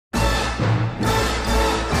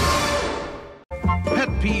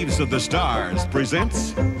Peeves of the Stars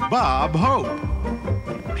presents Bob Hope.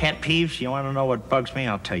 Pet peeves? You want to know what bugs me?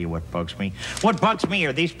 I'll tell you what bugs me. What bugs me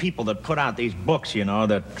are these people that put out these books, you know,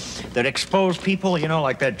 that expose people, you know,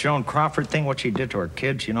 like that Joan Crawford thing, what she did to her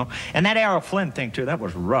kids, you know. And that Errol Flynn thing, too, that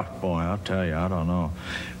was rough, boy, I'll tell you, I don't know.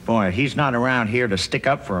 Boy, he's not around here to stick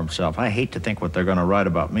up for himself. I hate to think what they're going to write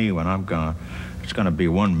about me when I'm gone. It's going to be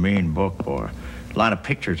one mean book, boy. A lot of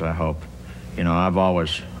pictures, I hope. You know, I've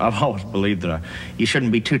always believed that you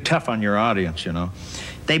shouldn't be too tough on your audience, you know.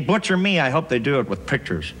 They butcher me, I hope they do it with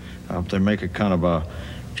pictures. I hope they make it kind of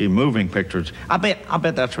moving pictures. I bet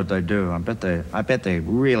that's what they do. I bet they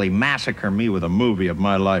really massacre me with a movie of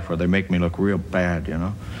my life where they make me look real bad, you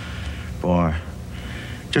know. Boy,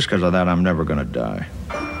 just because of that, I'm never gonna die.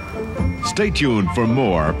 Stay tuned for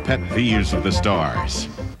more Pet Peeves of the Stars.